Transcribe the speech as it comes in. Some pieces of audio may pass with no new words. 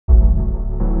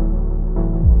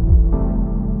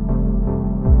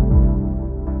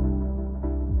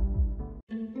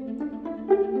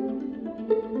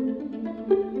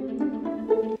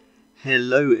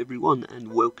Hello everyone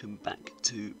and welcome back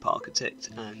to Parkitect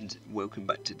and welcome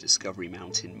back to Discovery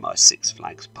Mountain, my Six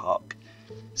Flags park.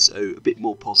 So a bit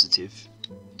more positive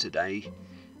today.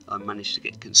 I managed to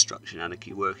get Construction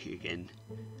Anarchy working again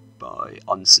by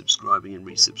unsubscribing and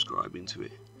resubscribing to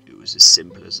it. It was as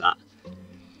simple as that.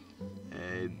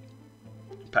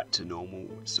 Back to normal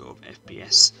sort of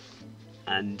FPS,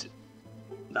 and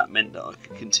that meant that I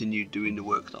could continue doing the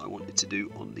work that I wanted to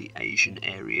do on the Asian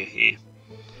area here.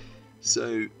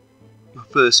 So my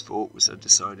first thought was I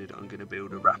decided I'm going to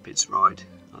build a rapids ride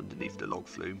underneath the log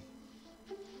flume,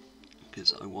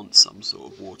 because I want some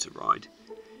sort of water ride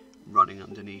running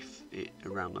underneath it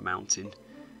around the mountain.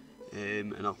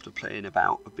 And after playing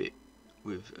about a bit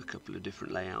with a couple of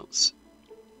different layouts,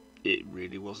 it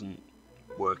really wasn't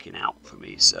working out for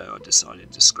me, so I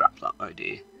decided to scrap that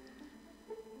idea,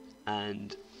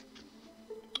 and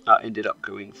I ended up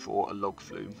going for a log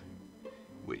flume,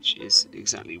 which is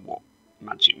exactly what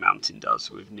Magic Mountain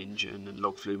does with Ninja and a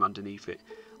log flume underneath it.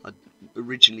 I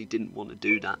originally didn't want to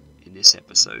do that in this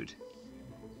episode,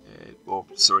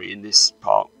 in this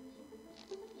part,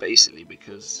 basically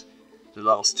because the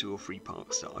last 2 or 3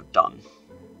 parks that I've done,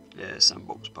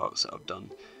 sandbox parks that I've done,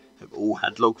 have all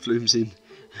had log flumes in,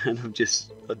 and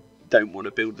I don't want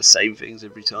to build the same things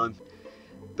every time.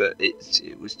 But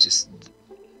it was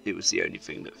the only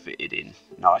thing that fitted in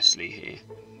nicely here,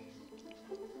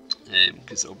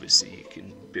 because obviously you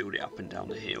can build it up and down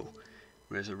the hill,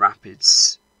 whereas a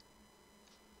rapids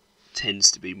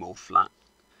tends to be more flat.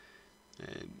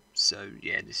 So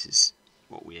yeah, this is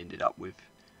what we ended up with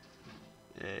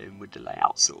the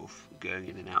layout sort of going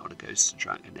in and out of the ghost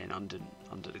track and then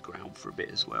under the ground for a bit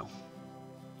as well.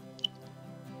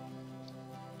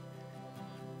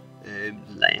 The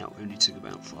layout only took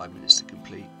about 5 minutes to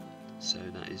complete, so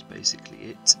that is basically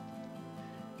it,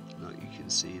 like you can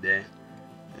see there.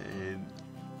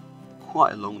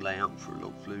 Quite a long layout for a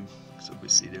log flume, because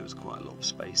obviously there was quite a lot of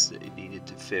space that it needed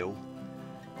to fill,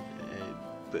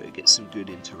 but it gets some good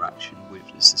interaction with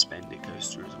the suspended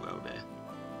coaster as well there.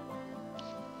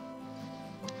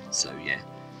 So yeah,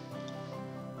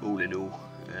 all in all,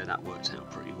 that worked out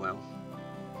pretty well.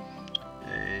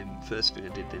 First thing I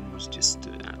did then was just to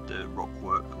add the rock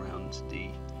work around the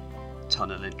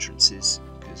tunnel entrances,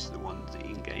 because the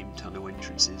in-game tunnel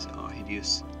entrances are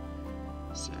hideous,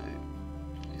 so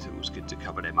it's always good to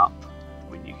cover them up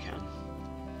when you can.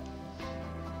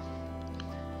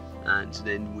 And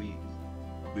then we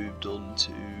moved on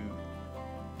to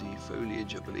the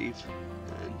foliage, I believe,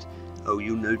 and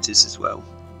you'll notice as well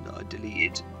that I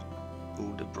deleted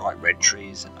all the bright red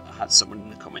trees. I had someone in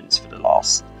the comments for the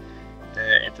last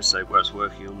episode where I was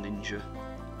working on Ninja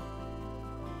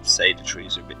say the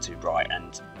trees are a bit too bright,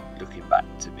 and looking back,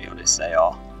 to be honest, they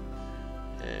are.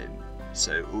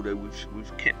 So although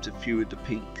we've kept a few of the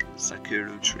pink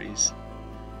sakura trees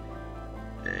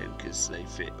because they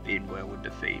fit in well with the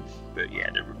theme, but yeah,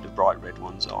 the bright red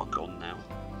ones are gone now,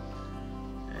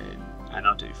 and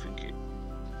I do think it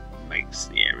makes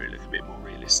the area look a bit more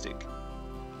realistic.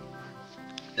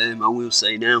 I will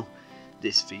say now,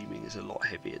 this theming is a lot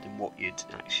heavier than what you'd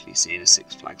actually see in a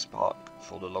Six Flags park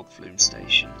for the log flume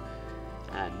station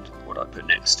and what I put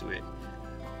next to it,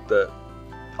 but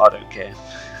I don't care.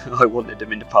 I wanted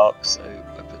them in the park, so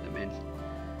I put them in.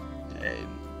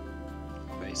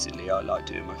 Basically, I like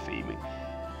doing my theming,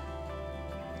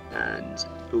 and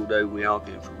although we are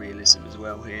going for realism as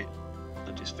well here,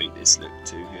 I just think this looked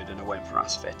too good, and I went for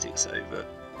aesthetics over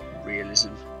realism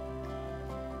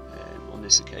on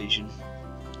this occasion.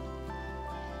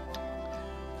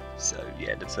 So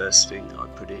yeah, the first thing I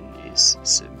put in is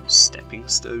some stepping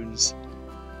stones,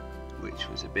 which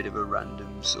was a bit of a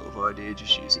random sort of idea,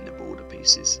 just using the border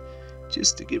pieces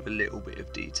just to give a little bit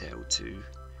of detail to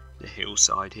the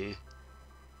hillside here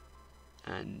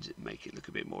and make it look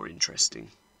a bit more interesting.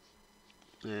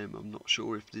 I'm not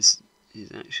sure if this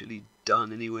is actually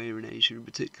done anywhere in Asia in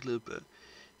particular, but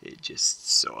it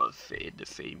just sort of fitted the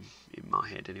theme in my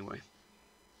head anyway.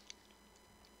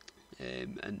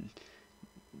 And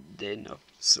then I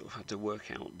sort of had to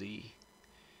work out the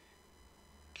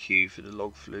queue for the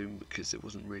log flume, because there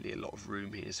wasn't really a lot of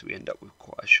room here, so we end up with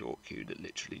quite a short queue that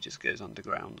literally just goes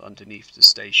underground underneath the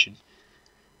station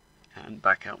and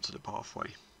back out to the pathway.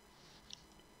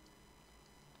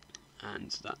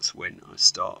 And that's when I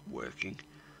start working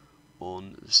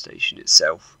on the station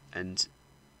itself, and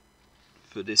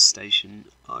for this station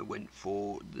I went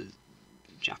for the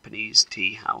Japanese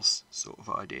tea house sort of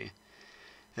idea.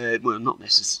 Well,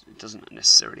 it doesn't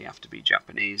necessarily have to be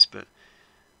Japanese, but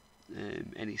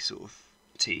any sort of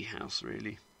tea house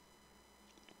really.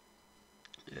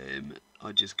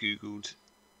 I just googled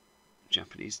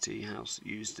Japanese tea house,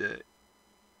 used the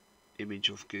image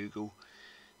off Google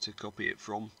to copy it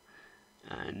from,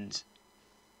 and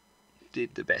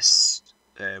did the best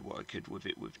what I could with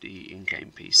it with the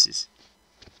in-game pieces.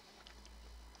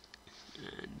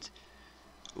 And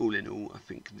all in all, I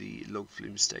think the log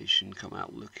flume station come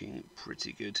out looking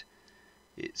pretty good.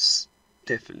 It's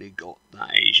definitely got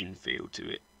that Asian feel to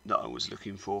it that I was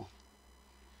looking for,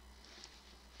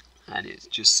 and it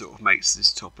just sort of makes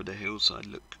this top of the hillside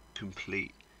look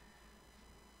complete.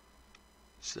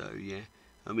 So yeah,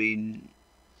 I mean,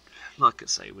 like I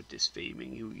say, with this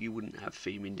theming, you wouldn't have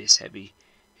theming this heavy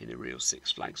in a real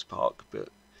Six Flags park, but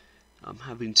I'm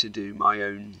having to do my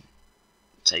own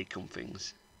take on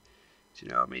things. Do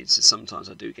you know what I mean? So sometimes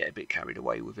I do get a bit carried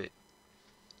away with it,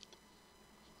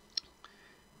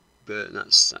 but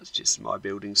that's just my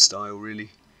building style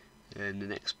really. And the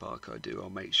next park I do, I'll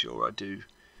make sure I do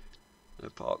a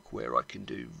park where I can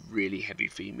do really heavy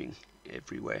theming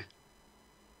everywhere.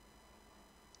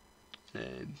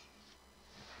 And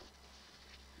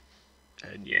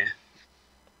yeah,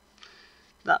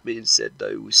 that being said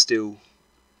though, we still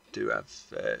do have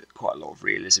quite a lot of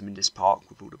realism in this park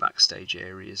with all the backstage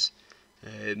areas.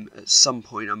 At some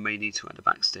point I may need to add a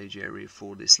backstage area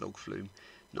for this log flume.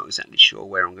 Not exactly sure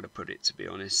where I'm going to put it, to be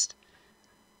honest,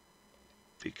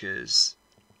 because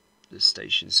the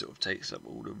station sort of takes up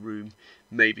all the room.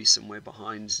 Maybe somewhere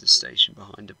behind the station,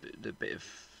 behind the bit of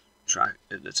track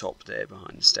at the top there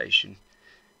behind the station,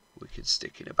 we could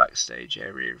stick in a backstage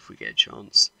area if we get a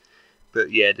chance.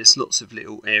 But yeah, there's lots of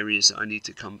little areas that I need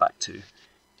to come back to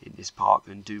in this park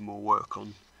and do more work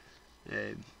on.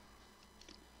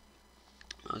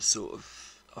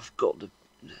 I've got the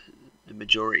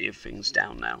majority of things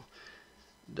down now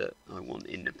that I want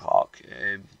in the park,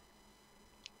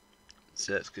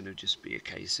 so it's going to just be a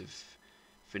case of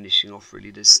finishing off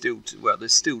really. There's still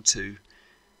two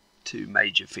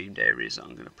major themed areas that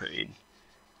I'm going to put in,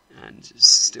 and there's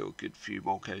still a good few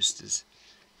more coasters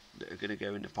that are going to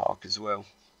go in the park as well.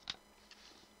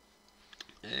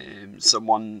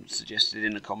 Someone suggested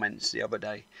in the comments the other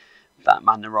day,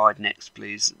 Batman the Ride next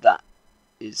please. That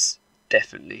is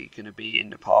definitely going to be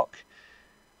in the park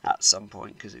at some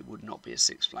point, because it would not be a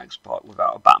Six Flags park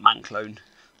without a Batman clone.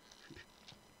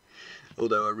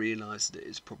 Although I realise that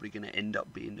it's probably going to end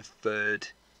up being the third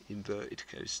inverted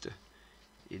coaster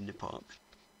in the park.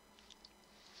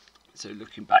 So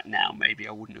looking back now, maybe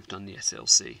I wouldn't have done the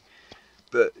SLC,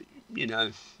 but you know,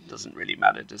 it doesn't really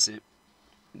matter, does it?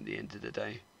 At the end of the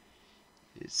day,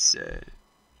 it's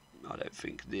I don't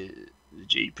think the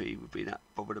GP would be that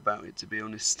bothered about it, to be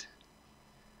honest.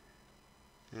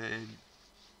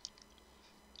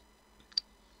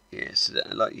 Yeah, so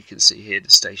that, like you can see here, the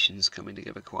station's coming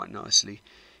together quite nicely,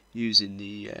 using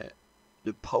the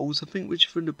poles, I think, which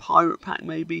are from the Pirate Pack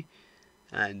maybe,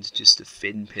 and just the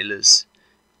thin pillars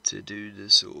to do the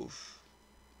sort of,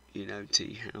 you know,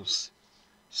 tea house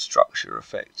structure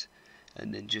effect,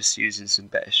 and then just using some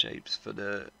better shapes for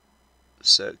the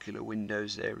circular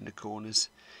windows there in the corners.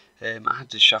 I had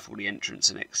to shuffle the entrance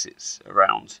and exits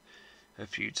around a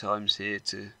few times here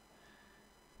to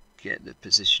get the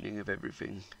positioning of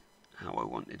everything how I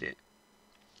wanted it.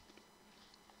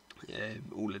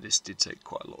 All of this did take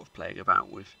quite a lot of playing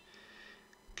about with,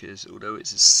 because although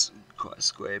it's quite a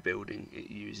square building, it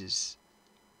uses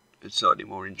a slightly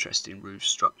more interesting roof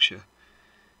structure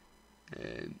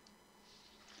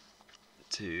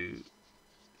to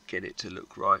get it to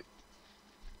look right.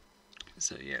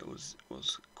 So yeah, it was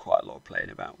quite a lot of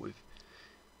playing about with.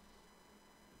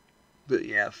 But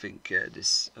yeah, I think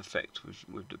this effect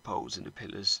with the poles and the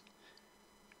pillars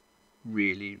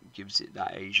really gives it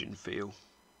that Asian feel,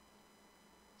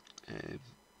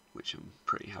 which I'm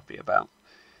pretty happy about,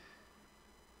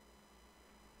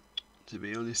 to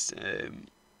be honest. And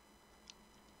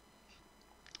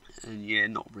yeah,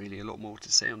 not really a lot more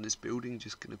to say on this building,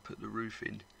 just going to put the roof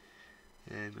in,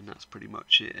 and that's pretty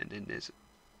much it. And then there's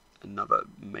another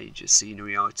major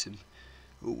scenery item.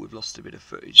 Oh, we've lost a bit of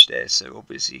footage there, so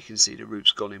obviously you can see the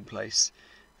roof's gone in place.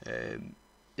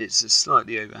 It's a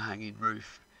slightly overhanging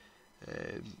roof,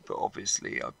 but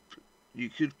obviously you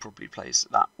could probably place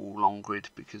that all on grid,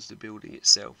 because the building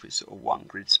itself is sort of one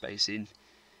grid space in,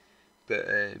 but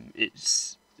it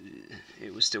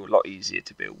was still a lot easier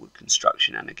to build with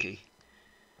Construction Anarchy.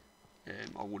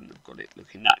 I wouldn't have got it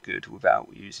looking that good without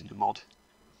using the mod.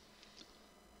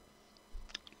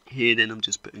 Here then I'm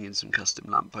just putting in some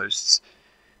custom lampposts,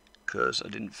 because I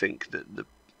didn't think that the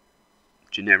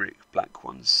generic black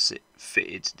ones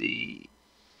fitted the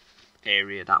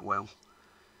area that well.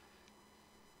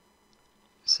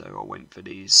 So I went for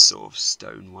these sort of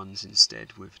stone ones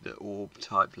instead with the orb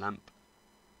type lamp.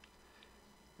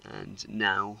 And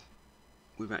now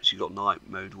we've actually got night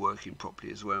mode working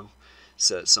properly as well.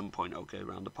 So at some point I'll go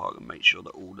around the park and make sure that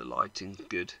all the lighting's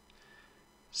good,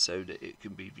 so that it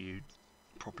can be viewed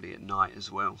properly at night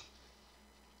as well,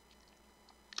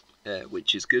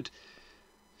 which is good.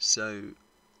 So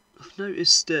I've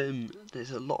noticed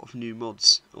there's a lot of new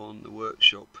mods on the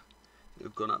workshop.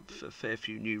 They've gone up for a fair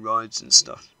few new rides and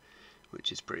stuff,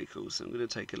 which is pretty cool. So I'm going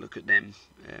to take a look at them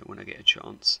when I get a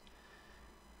chance.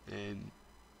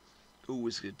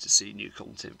 Always good to see new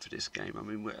content for this game. I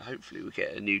mean, hopefully we'll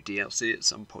get a new DLC at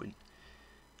some point.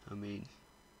 I mean,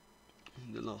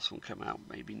 the last one came out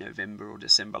maybe November or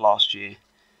December last year.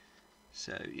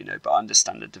 So, you know, but I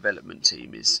understand the development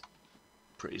team is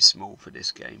pretty small for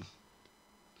this game.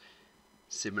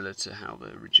 Similar to how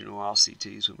the original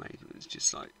RCTs were made. It's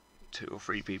just like 2 or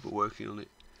 3 people working on it.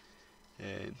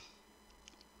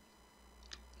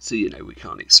 So, you know, we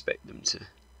can't expect them to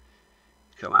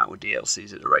come out with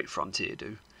DLCs at the rate Frontier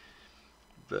do.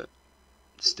 But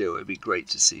still, it'd be great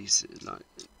to see like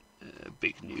a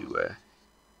big new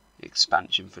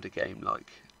expansion for the game,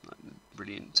 like the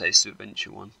Brilliant Taste of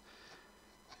Adventure one.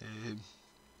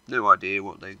 No idea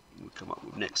what they would come up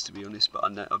with next, to be honest, but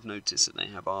I've noticed that they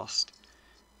have asked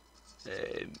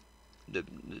the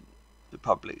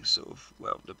public, sort of,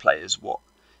 well, the players, what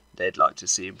they'd like to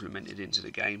see implemented into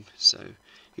the game. So,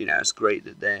 you know, it's great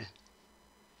that they're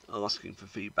asking for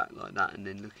feedback like that, and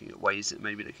then looking at ways that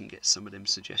maybe they can get some of them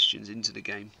suggestions into the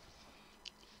game.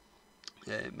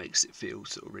 It makes it feel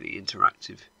sort of really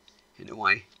interactive in a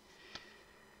way.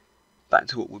 Back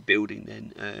to what we're building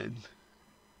then.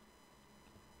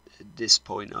 At this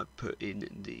point I put in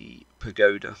the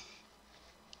pagoda,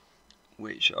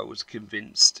 which I was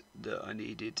convinced that I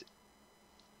needed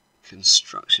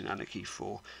construction anarchy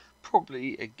for.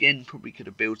 Probably could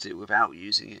have built it without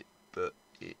using it, but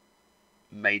it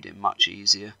made it much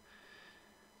easier.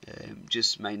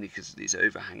 Just mainly because of these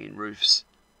overhanging roofs.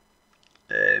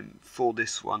 For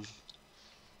this one,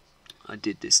 I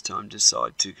did this time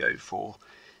decide to go for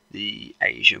the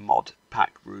Asia mod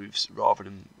pack roofs rather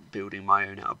than building my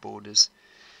own out of borders,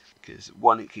 because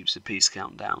 1, it keeps the piece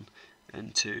count down,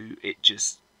 and 2, it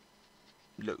just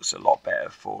looks a lot better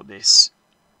for this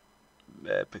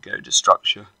pagoda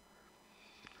structure.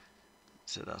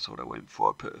 So that's what I went for.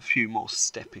 I put a few more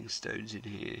stepping stones in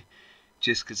here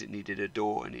just because it needed a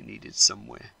door and it needed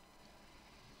somewhere.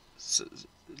 So,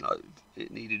 like,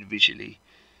 it needed visually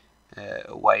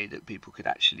a way that people could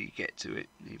actually get to it,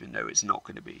 even though it's not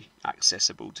going to be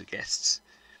accessible to guests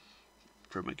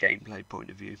from a gameplay point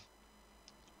of view.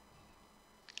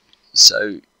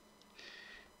 So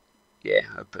yeah,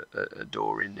 I put a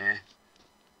door in there,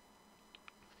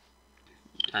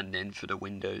 and then for the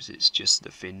windows it's just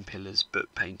the thin pillars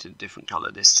but painted a different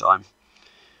colour this time.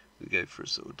 We go for a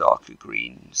sort of darker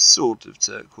green, sort of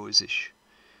turquoise-ish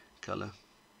colour.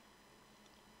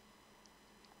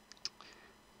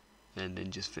 And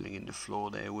then just filling in the floor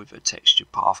there with a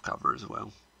textured path cover as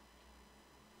well.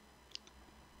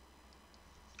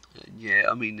 And yeah,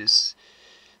 I mean, there's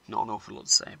not an awful lot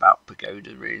to say about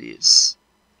pagoda really.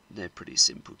 They're pretty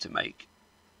simple to make.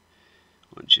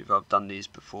 I've done these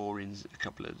before in a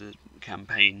couple of the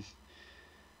campaign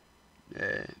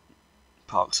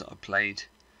parks that I played.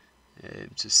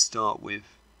 To start with,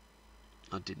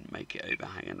 I didn't make it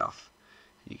overhang enough.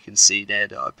 You can see there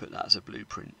that I put that as a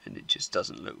blueprint and it just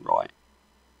doesn't look right.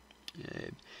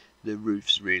 The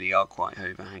roofs really are quite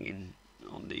overhanging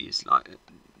on these. Like,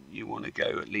 you want to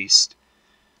go at least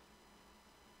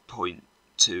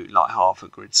 0.2, like half a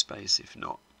grid space, if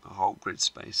not a whole grid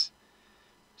space.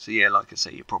 So yeah, like I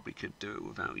say, you probably could do it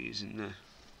without using the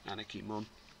Anarchy mod.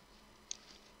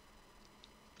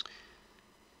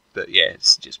 But yeah,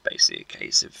 it's just basically a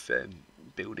case of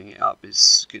building it up.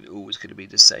 It's always going to be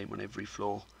the same on every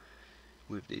floor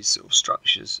with these sort of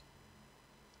structures.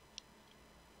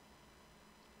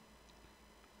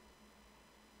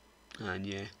 And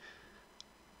yeah,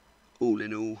 all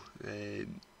in all,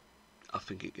 I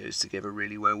think it goes together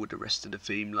really well with the rest of the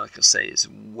theme. Like I say, it's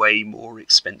way more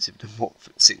expensive than what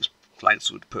Six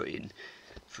Flags would put in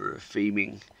for a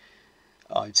theming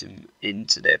item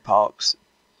into their parks,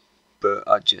 but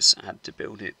I just had to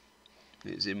build it.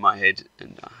 It was in my head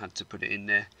and I had to put it in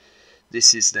there.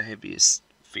 This is the heaviest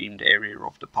themed area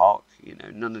of the park. You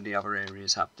know, none of the other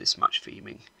areas have this much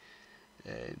theming.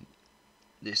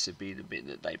 This would be the bit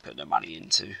that they put the money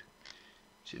into.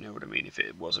 Do you know what I mean? If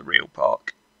it was a real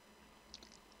park.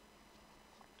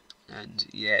 And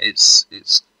yeah, it's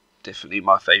definitely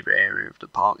my favourite area of the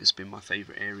park. It's been my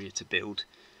favourite area to build,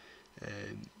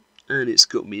 and it's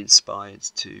got me inspired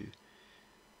to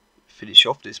finish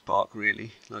off this park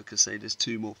really. Like I say, there's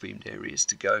 2 more themed areas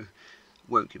to go.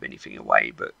 Won't give anything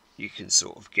away, but you can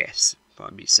sort of guess by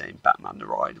me saying Batman the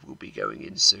Ride will be going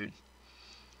in soon.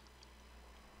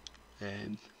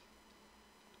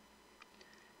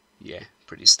 Yeah,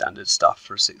 pretty standard stuff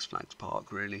for a Six Flags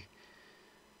park, really.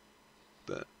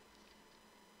 But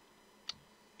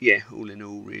yeah, all in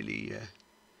all, really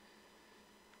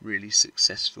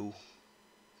successful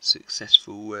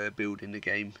building the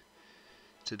game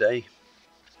today.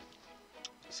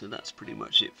 So that's pretty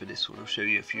much it for this one. I'll show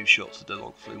you a few shots of the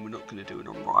log flume. We're not going to do it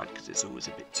on ride because it's always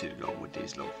a bit too long with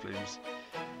these log flumes.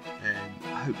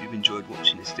 I hope you've enjoyed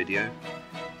watching this video,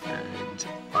 and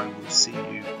I will see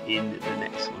you in the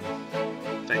next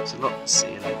one. Thanks a lot.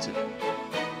 See you later.